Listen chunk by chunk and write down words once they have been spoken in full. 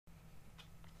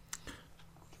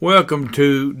Welcome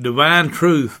to Divine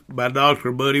Truth by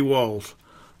Dr. Buddy Walls.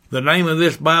 The name of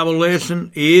this Bible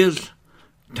lesson is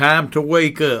Time to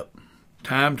Wake Up.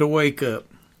 Time to Wake Up.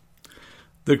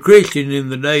 The Christian in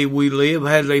the day we live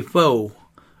has a foe.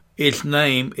 Its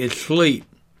name is sleep.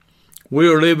 We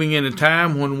are living in a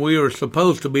time when we are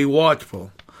supposed to be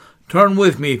watchful. Turn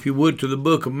with me, if you would, to the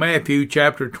book of Matthew,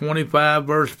 chapter 25,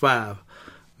 verse 5.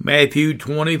 Matthew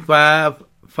 25,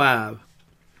 5.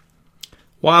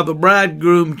 While the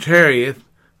bridegroom tarrieth,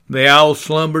 they all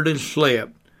slumbered and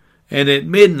slept. And at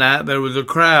midnight there was a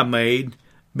cry made,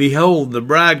 Behold, the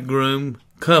bridegroom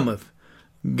cometh.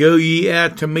 Go ye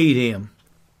out to meet him.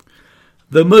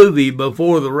 The movie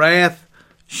Before the Wrath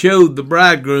showed the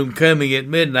bridegroom coming at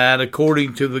midnight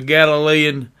according to the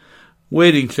Galilean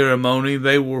wedding ceremony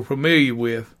they were familiar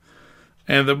with.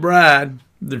 And the bride,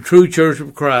 the true church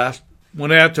of Christ,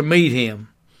 went out to meet him.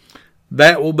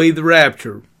 That will be the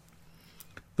rapture.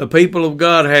 The people of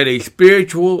God had a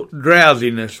spiritual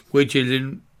drowsiness which has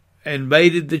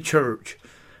invaded the church.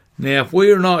 Now, if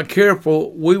we are not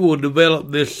careful, we will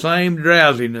develop this same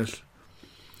drowsiness.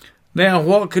 Now,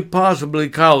 what could possibly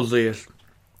cause this?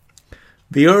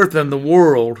 The earth and the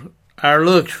world, our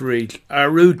luxuries, our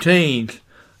routines,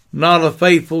 not a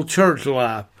faithful church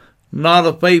life, not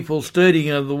a faithful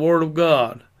studying of the Word of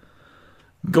God,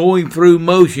 going through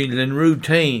motions and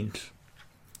routines.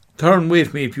 Turn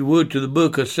with me, if you would, to the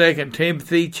book of 2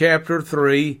 Timothy chapter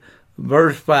 3,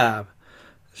 verse 5.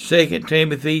 2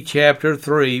 Timothy chapter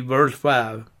 3, verse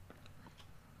 5.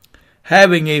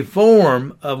 Having a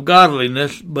form of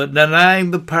godliness, but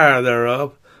denying the power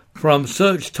thereof, from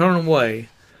such turn away.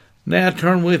 Now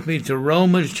turn with me to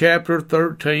Romans chapter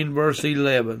 13, verse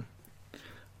 11.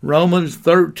 Romans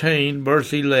 13,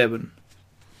 verse 11.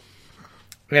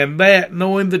 And that,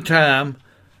 knowing the time,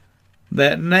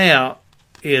 that now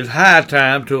is high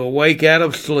time to awake out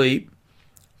of sleep,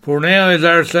 for now is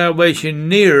our salvation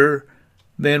nearer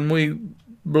than we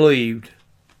believed.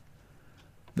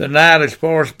 The night is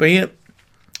far spent,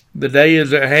 the day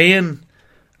is at hand.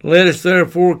 Let us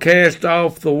therefore cast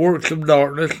off the works of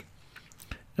darkness,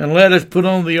 and let us put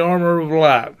on the armor of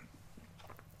light.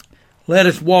 Let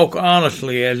us walk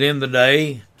honestly as in the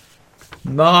day,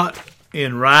 not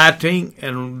in rioting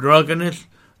and drunkenness,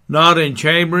 not in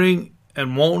chambering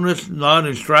and wantonness, not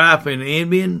in strife and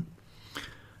envying.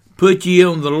 Put ye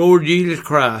on the Lord Jesus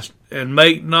Christ, and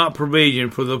make not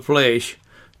provision for the flesh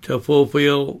to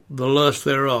fulfill the lust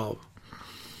thereof.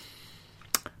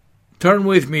 Turn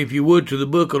with me, if you would, to the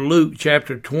book of Luke,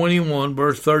 chapter 21,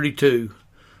 verse 32.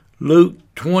 Luke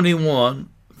 21,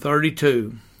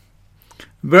 32.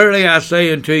 Verily I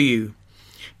say unto you,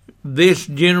 this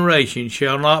generation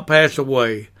shall not pass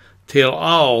away till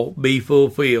all be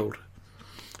fulfilled.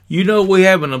 You know we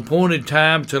have an appointed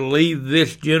time to leave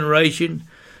this generation.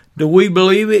 Do we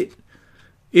believe it?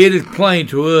 It is plain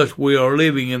to us we are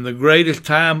living in the greatest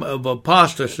time of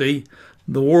apostasy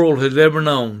the world has ever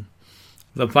known.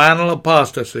 The final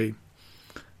apostasy.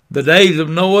 The days of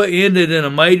Noah ended in a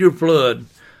major flood.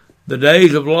 The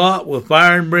days of Lot with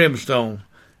fire and brimstone.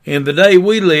 And the day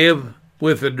we live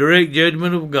with the direct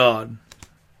judgment of God.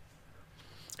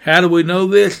 How do we know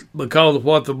this? Because of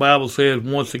what the Bible says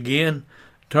once again.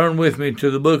 Turn with me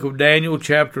to the book of Daniel,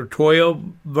 chapter 12,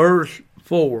 verse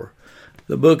 4.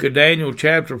 The book of Daniel,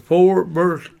 chapter 12,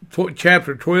 verse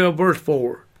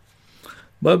 4.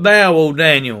 But thou, O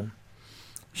Daniel,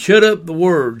 shut up the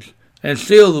words, and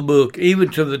seal the book, even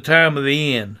to the time of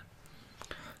the end.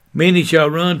 Many shall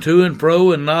run to and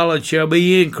fro, and knowledge shall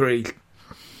be increased.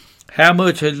 How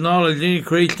much has knowledge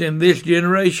increased in this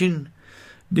generation?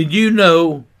 Did you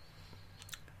know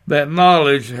that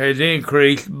knowledge has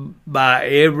increased by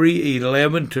every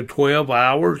 11 to 12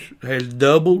 hours, has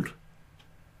doubled?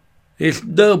 It's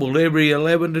doubled every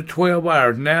 11 to 12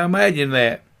 hours. Now imagine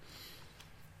that.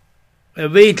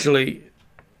 Eventually,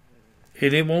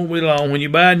 and it won't be long, when you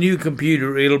buy a new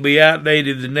computer, it'll be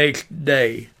outdated the next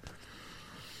day.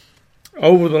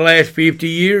 Over the last 50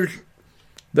 years,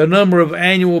 the number of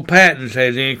annual patents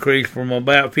has increased from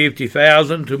about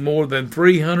 50,000 to more than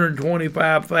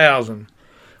 325,000.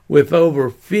 With over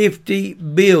 50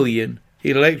 billion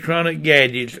electronic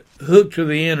gadgets hooked to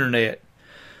the internet.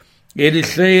 It is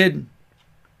said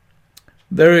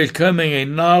there is coming a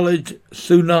knowledge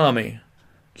tsunami.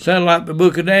 Sound like the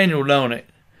book of Daniel, don't it?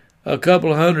 A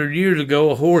couple of 100 years ago,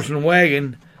 a horse and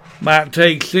wagon might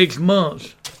take 6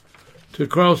 months to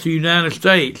cross the United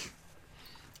States.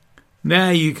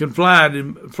 Now you can fly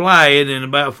it in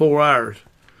about 4 hours.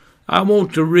 I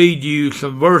want to read you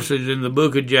some verses in the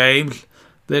book of James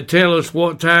that tell us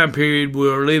what time period we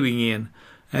are living in,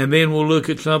 and then we'll look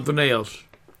at something else.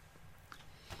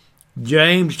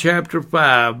 James chapter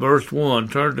 5, verse 1.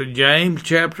 Turn to James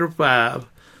chapter 5,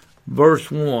 verse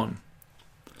 1.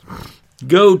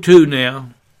 Go to now,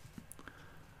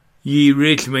 ye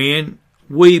rich men,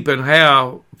 weep and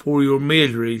howl for your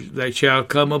miseries that shall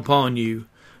come upon you.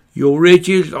 Your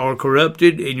riches are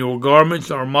corrupted, and your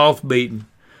garments are moth-beaten.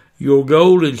 Your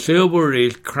gold and silver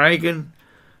is cankered,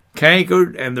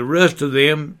 and the rust of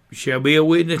them shall be a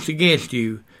witness against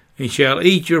you, and shall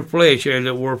eat your flesh as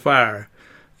it were fire.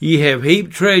 Ye have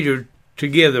heaped treasure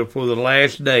together for the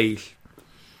last days.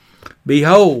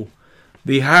 Behold,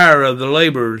 the hire of the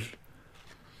laborers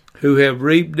who have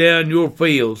reaped down your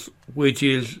fields, which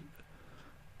is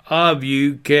of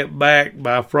you kept back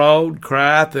by fraud,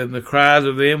 crieth, and the cries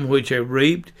of them which have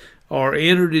reaped are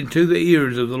entered into the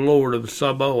ears of the Lord of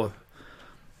Sabaoth.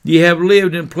 Ye have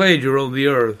lived in pleasure on the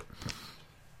earth,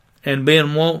 and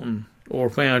been wanton, or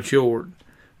found short.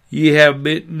 Ye have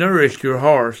nourished your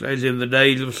hearts, as in the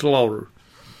days of slaughter.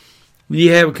 Ye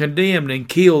have condemned and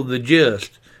killed the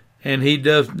just, and he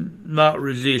doth not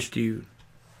resist you.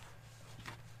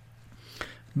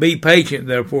 Be patient,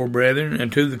 therefore, brethren,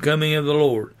 unto the coming of the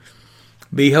Lord.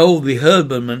 Behold, the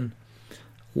husbandman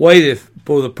waiteth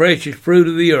for the precious fruit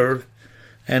of the earth,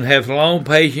 and hath long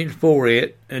patience for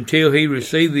it, until he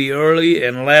receive the early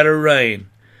and latter rain.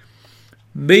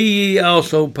 Be ye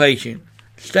also patient.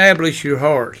 Establish your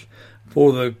hearts,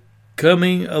 for the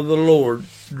coming of the Lord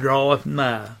draweth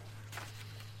nigh.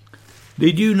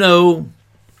 Did you know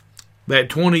that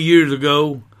 20 years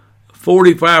ago,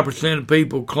 45% of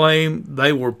people claimed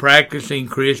they were practicing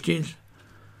Christians?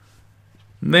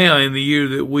 Now, in the year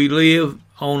that we live,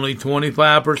 only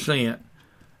 25%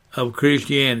 of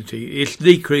Christianity. It's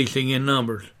decreasing in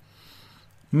numbers.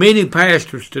 Many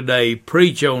pastors today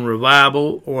preach on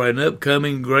revival or an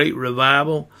upcoming great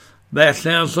revival. That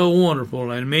sounds so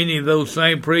wonderful, and many of those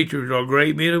same preachers are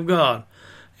great men of God,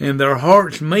 and their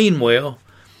hearts mean well.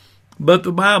 But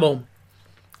the Bible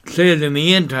says in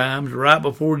the end times, right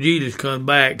before Jesus comes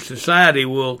back, society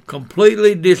will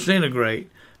completely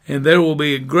disintegrate, and there will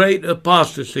be a great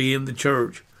apostasy in the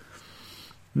church.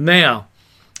 Now,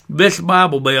 this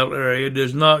Bible Belt area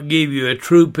does not give you a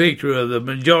true picture of the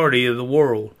majority of the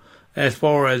world as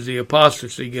far as the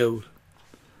apostasy goes.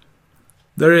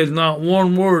 There is not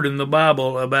one word in the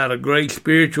Bible about a great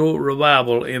spiritual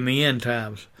revival in the end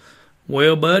times.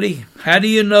 Well, buddy, how do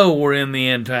you know we're in the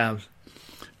end times?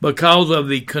 Because of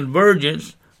the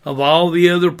convergence of all the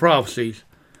other prophecies.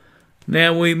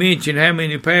 Now, we mentioned how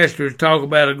many pastors talk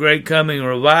about a great coming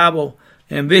revival,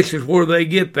 and this is where they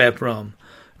get that from.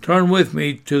 Turn with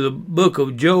me to the book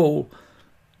of Joel,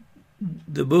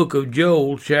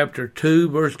 chapter 2,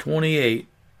 verse 28.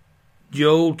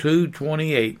 Joel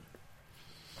 2:28.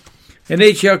 And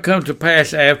it shall come to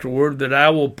pass afterward that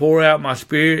I will pour out my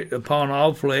spirit upon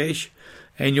all flesh,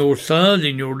 and your sons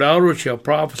and your daughters shall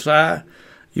prophesy.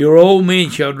 Your old men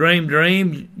shall dream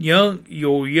dreams,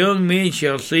 your young men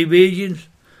shall see visions.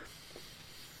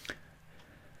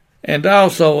 And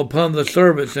also upon the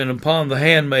servants and upon the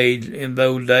handmaids in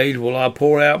those days will I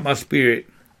pour out my spirit.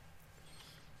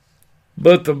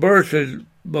 But the verses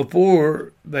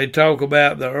before, they talk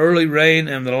about the early rain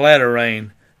and the latter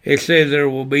rain. It says there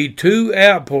will be two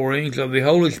outpourings of the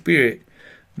Holy Spirit.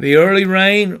 The early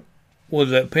rain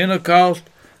was at Pentecost.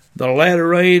 The latter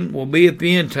rain will be at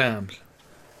the end times.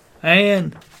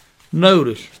 And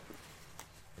notice,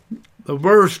 the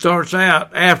verse starts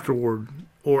out afterward,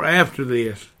 or after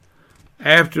this.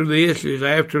 After this is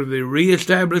after the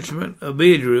reestablishment of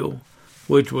Israel,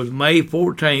 which was May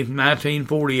 14th,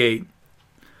 1948.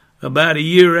 About a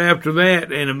year after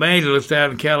that, an evangelist out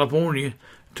in California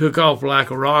took off like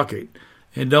a rocket.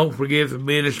 And don't forget the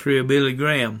ministry of Billy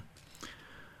Graham.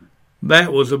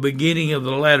 That was the beginning of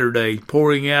the latter days,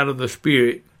 pouring out of the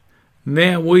Spirit.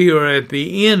 Now we are at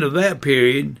the end of that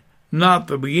period, not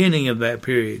the beginning of that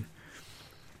period.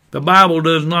 The Bible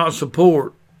does not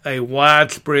support a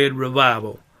widespread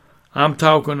revival. I'm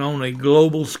talking on a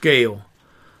global scale.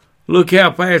 Look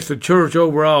how fast the church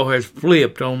overall has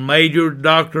flipped on major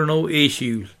doctrinal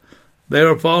issues. They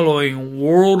are following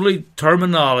worldly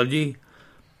terminology,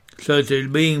 such as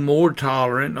being more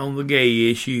tolerant on the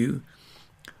gay issue.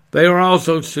 They are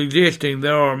also suggesting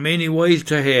there are many ways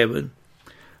to heaven.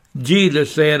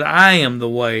 Jesus said, I am the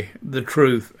way, the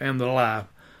truth, and the life.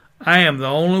 I am the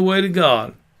only way to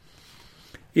God.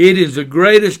 It is the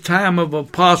greatest time of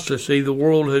apostasy the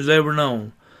world has ever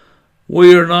known.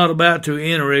 We are not about to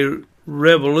enter a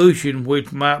revolution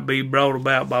which might be brought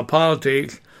about by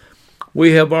politics.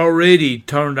 We have already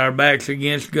turned our backs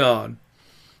against God.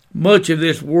 Much of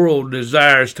this world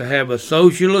desires to have a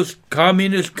socialist,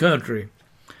 communist country.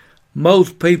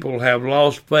 Most people have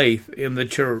lost faith in the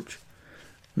church.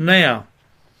 Now,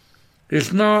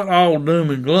 it's not all doom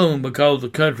and gloom because the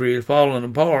country is falling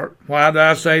apart. Why do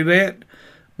I say that?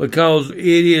 Because it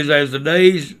is as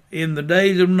in the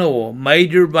days of Noah,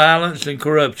 major violence and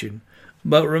corruption.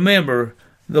 But remember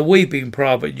the weeping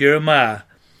prophet Jeremiah,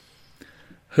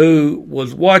 who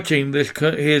was watching his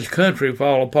country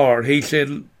fall apart. He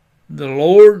said, "The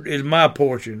Lord is my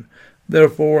portion,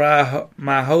 therefore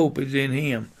my hope is in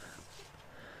Him."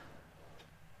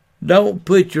 Don't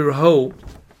put your hope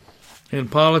in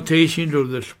politicians or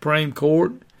the Supreme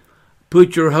Court.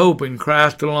 Put your hope in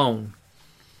Christ alone.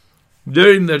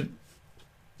 During the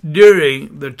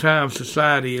time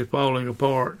society is falling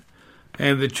apart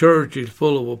and the church is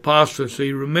full of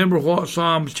apostasy, remember what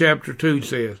Psalms chapter 2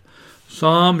 says.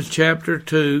 Psalms chapter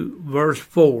 2, verse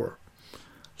 4.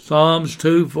 Psalms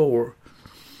 2:4.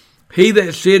 He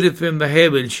that sitteth in the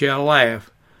heavens shall laugh.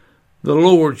 The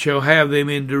Lord shall have them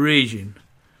in derision.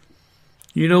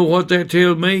 You know what that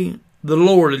tells me? The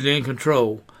Lord is in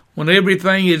control. When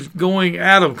everything is going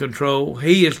out of control,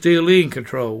 He is still in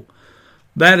control.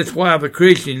 That is why the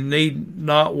Christians need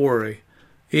not worry.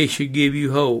 It should give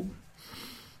you hope.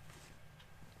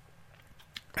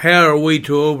 How are we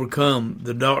to overcome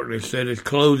the darkness that is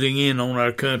closing in on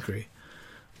our country?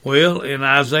 Well, in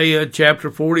Isaiah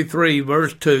chapter 43,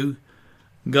 verse 2,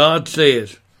 God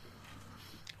says,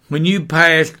 "When you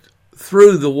pass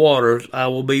through the waters, I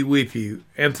will be with you,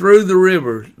 and through the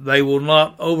rivers, they will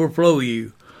not overflow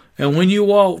you. And when you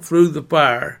walk through the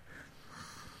fire,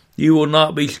 you will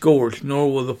not be scorched,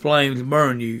 nor will the flames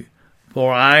burn you.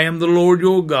 For I am the Lord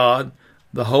your God,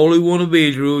 the Holy One of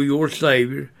Israel, your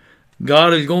Savior."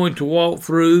 God is going to walk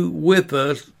with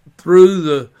us through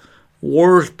the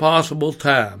worst possible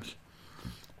times.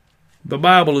 The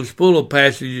Bible is full of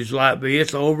passages like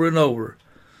this over and over.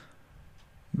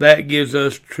 That gives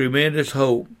us tremendous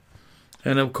hope.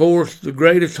 And of course, the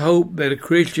greatest hope that a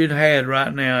Christian had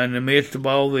right now in the midst of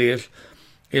all this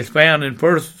is found in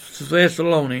 1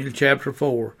 Thessalonians chapter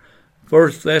 4.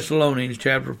 1 Thessalonians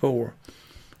chapter 4,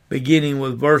 beginning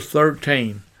with verse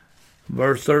 13.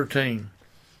 Verse 13,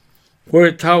 where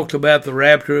it talks about the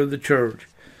rapture of the church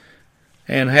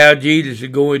and how Jesus is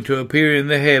going to appear in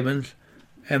the heavens,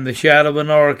 and the shout of an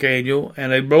archangel,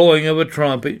 and a blowing of a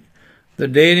trumpet. The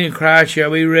dead in Christ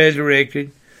shall be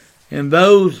resurrected, and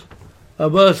those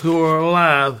of us who are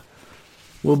alive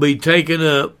will be taken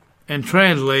up and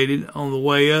translated on the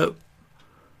way up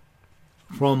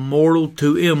from mortal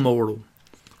to immortal.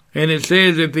 And it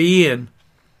says at the end,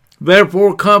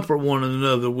 "Therefore comfort one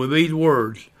another with these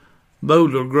words."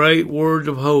 Those are great words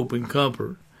of hope and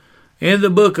comfort. In the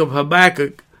book of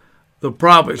Habakkuk, the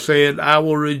prophet said, "I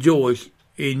will rejoice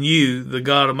in you, the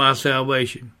God of my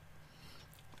salvation.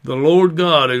 The Lord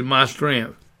God is my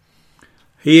strength.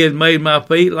 He has made my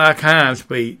feet like hinds'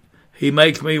 feet. He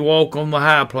makes me walk on the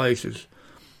high places."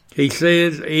 He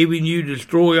says, "Even you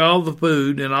destroy all the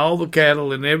food and all the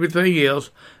cattle and everything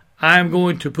else. I am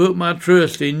going to put my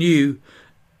trust in you,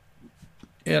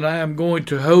 and I am going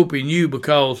to hope in you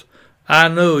because I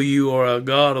know you are a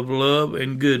God of love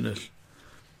and goodness."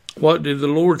 What did the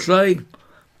Lord say?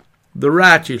 The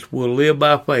righteous will live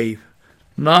by faith,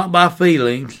 not by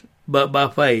feelings, but by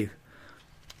faith.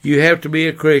 You have to be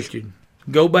a Christian.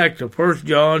 Go back to 1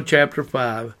 John chapter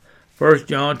 5. 1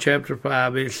 John chapter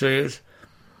 5, it says,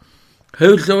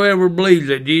 "Whosoever believes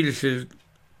that Jesus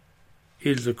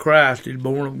is the Christ is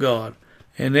born of God,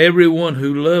 and everyone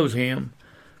who loves Him,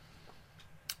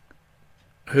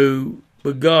 who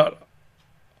begot,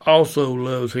 also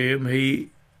loves Him, he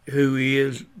who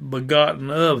is begotten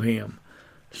of Him."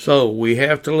 So we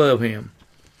have to love Him.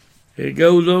 It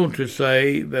goes on to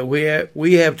say that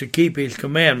we have to keep His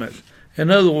commandments.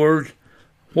 In other words,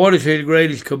 what is His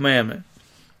greatest commandment?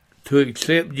 To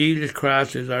accept Jesus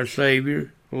Christ as our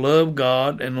Savior, love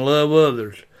God, and love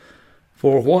others.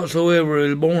 For whatsoever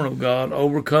is born of God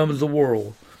overcomes the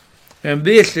world. And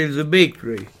this is the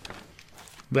victory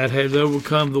that has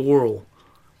overcome the world,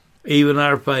 even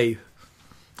our faith.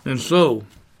 And so,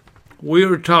 we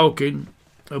are talking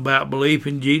about belief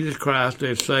in Jesus Christ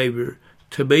as Savior,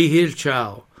 to be His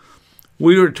child.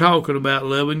 We are talking about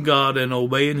loving God and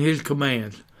obeying His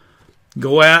commands.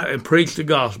 Go out and preach the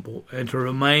gospel and to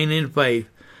remain in faith.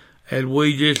 As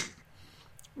we just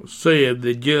said,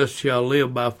 the just shall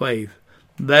live by faith.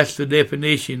 That's the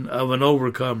definition of an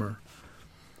overcomer.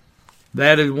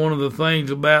 That is one of the things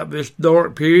about this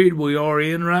dark period we are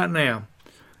in right now.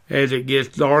 As it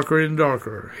gets darker and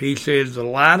darker, He says the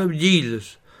light of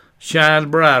Jesus shines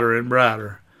brighter and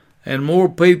brighter. And more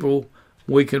people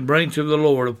we can bring to the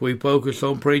Lord if we focus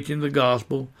on preaching the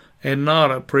gospel and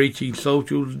not on preaching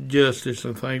social justice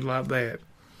and things like that.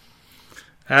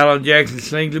 Alan Jackson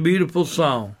sings a beautiful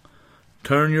song.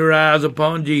 Turn your eyes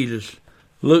upon Jesus.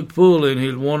 Look full in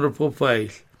his wonderful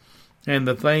face, and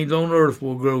the things on earth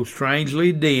will grow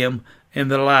strangely dim in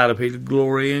the light of his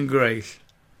glory and grace.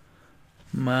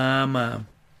 My, my.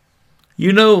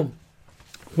 You know,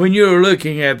 when you're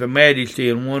looking at the majesty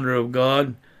and wonder of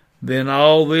God, then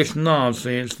all this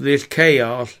nonsense, this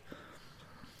chaos,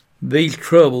 these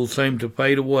troubles seem to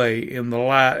fade away in the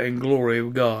light and glory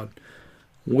of God.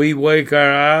 We wake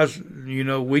our eyes,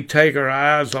 we take our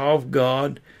eyes off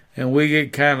God, and we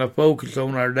get kind of focused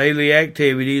on our daily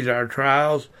activities, our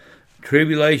trials,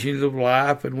 tribulations of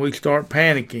life, and we start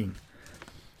panicking.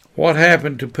 What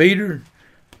happened to Peter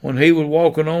when he was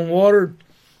walking on water?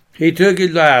 He took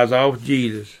his eyes off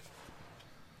Jesus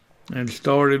and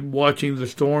started watching the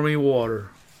stormy water.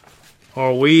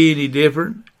 Are we any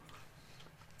different?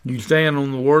 You stand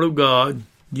on the Word of God.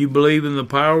 You believe in the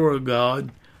power of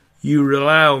God. You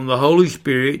rely on the Holy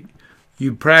Spirit.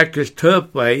 You practice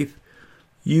tough faith.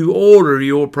 You order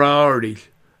your priorities.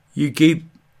 You keep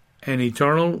an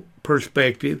eternal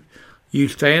perspective. You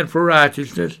stand for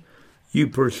righteousness. You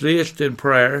persist in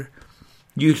prayer.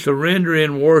 You surrender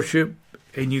in worship,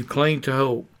 and you cling to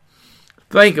hope.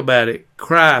 Think about it.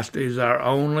 Christ is our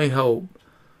only hope.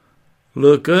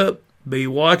 Look up, be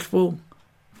watchful,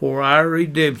 for our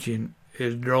redemption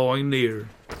is drawing near.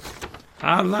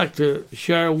 I'd like to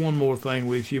share one more thing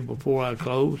with you before I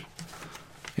close.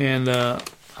 And I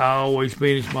always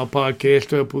finish my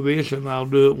podcast up with this, and I'll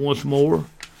do it once more.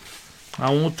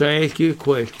 I want to ask you a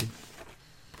question.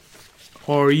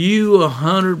 Are you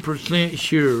 100%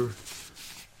 sure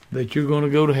that you're going to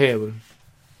go to heaven?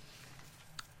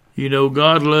 You know,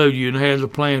 God loves you and has a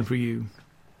plan for you.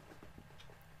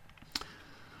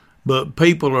 But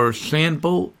people are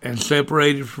sinful and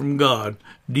separated from God.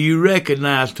 Do you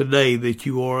recognize today that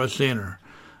you are a sinner?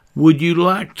 Would you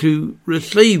like to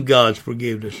receive God's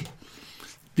forgiveness?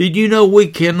 Did you know we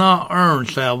cannot earn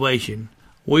salvation?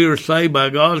 We are saved by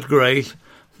God's grace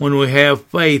when we have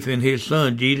faith in His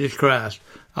Son, Jesus Christ.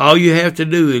 All you have to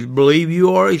do is believe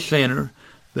you are a sinner,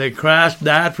 that Christ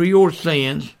died for your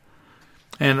sins,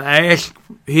 and ask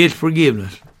His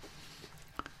forgiveness.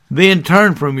 Then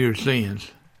turn from your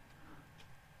sins.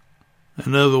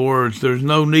 In other words, there's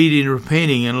no need in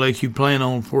repenting unless you plan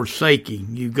on forsaking.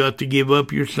 You've got to give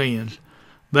up your sins.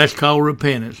 That's called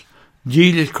repentance.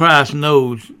 Jesus Christ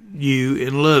knows you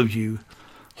and loves you.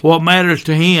 What matters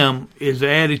to Him is the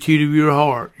attitude of your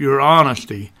heart, your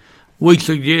honesty. We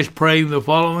suggest praying the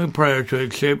following prayer to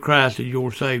accept Christ as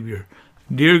your Savior.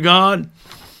 Dear God,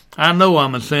 I know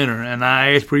I'm a sinner, and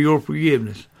I ask for your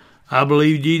forgiveness. I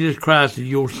believe Jesus Christ is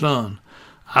your Son.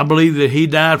 I believe that He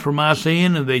died for my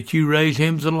sin and that you raised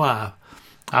Him to life.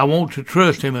 I want to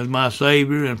trust Him as my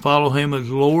Savior and follow Him as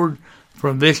Lord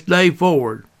from this day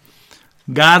forward.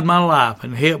 Guide my life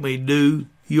and help me do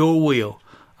your will.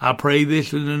 I pray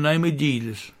this in the name of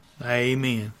Jesus.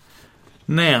 Amen.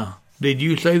 Now, did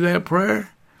you say that prayer?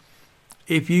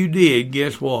 If you did,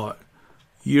 guess what?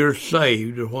 You're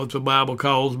saved, or what the Bible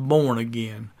calls born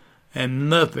again. And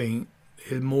nothing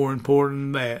is more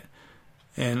important than that.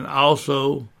 And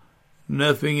also,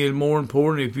 nothing is more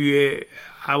important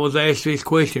I was asked this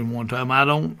question one time. I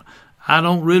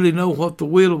don't really know what the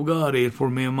will of God is for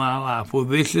me in my life. Well,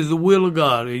 this is the will of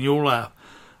God in your life.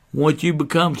 Once you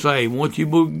become saved, once you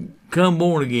become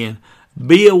born again,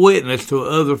 be a witness to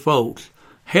other folks.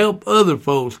 Help other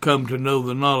folks come to know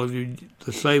the knowledge of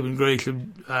the saving grace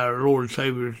of our Lord and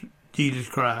Savior, Jesus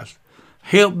Christ.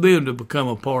 Help them to become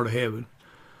a part of heaven.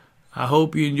 I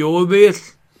hope you enjoy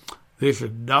this. This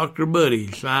is Dr.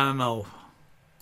 Buddy signing off.